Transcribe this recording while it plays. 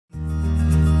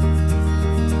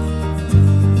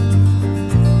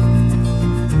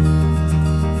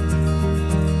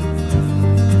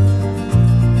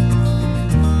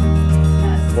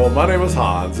My name is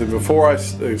Hans, and before I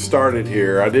started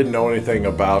here, I didn't know anything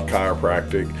about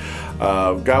chiropractic.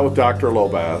 Got with Dr.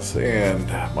 Lobacz,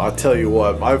 and I tell you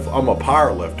what, I'm a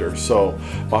power lifter, so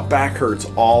my back hurts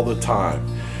all the time.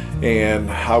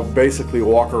 And I basically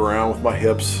walk around with my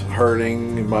hips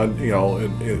hurting, and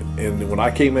and when I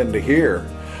came into here,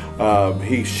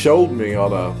 he showed me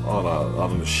on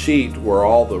a sheet where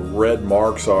all the red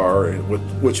marks are,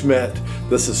 which meant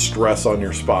this is stress on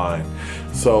your spine.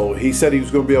 So he said he was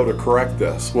going to be able to correct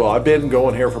this. Well, I've been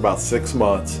going here for about 6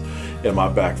 months, and my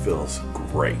back feels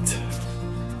great.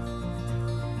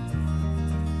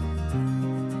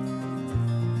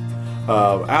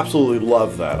 Absolutely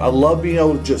love that. I love being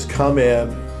able to just come in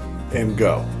and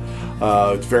go.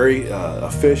 It's very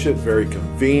efficient, very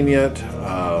convenient,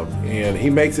 and he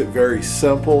makes it very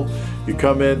simple. You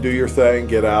come in, do your thing,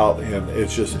 get out, and it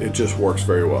just works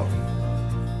very well.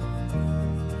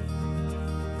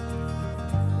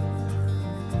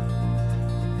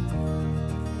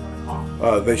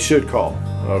 They should call,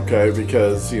 okay,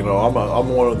 because I'm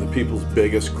one of the people's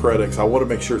biggest critics. I want to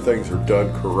make sure things are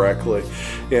done correctly,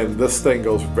 and this thing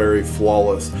goes very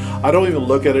flawless. I don't even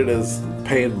look at it as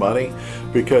paying money,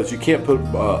 because you can't put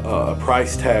a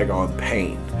price tag on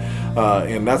pain.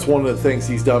 And that's one of the things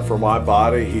he's done for my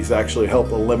body. He's actually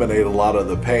helped eliminate a lot of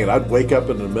the pain. I'd wake up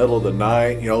in the middle of the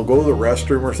night, go to the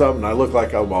restroom or something, and I look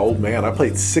like I'm an old man. I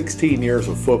played 16 years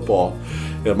of football,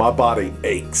 and my body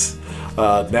aches.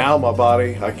 Now my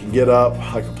body, I can get up,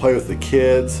 I can play with the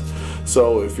kids.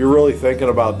 So if you're really thinking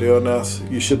about doing this,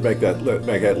 you should make that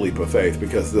leap of faith,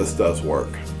 because this does work.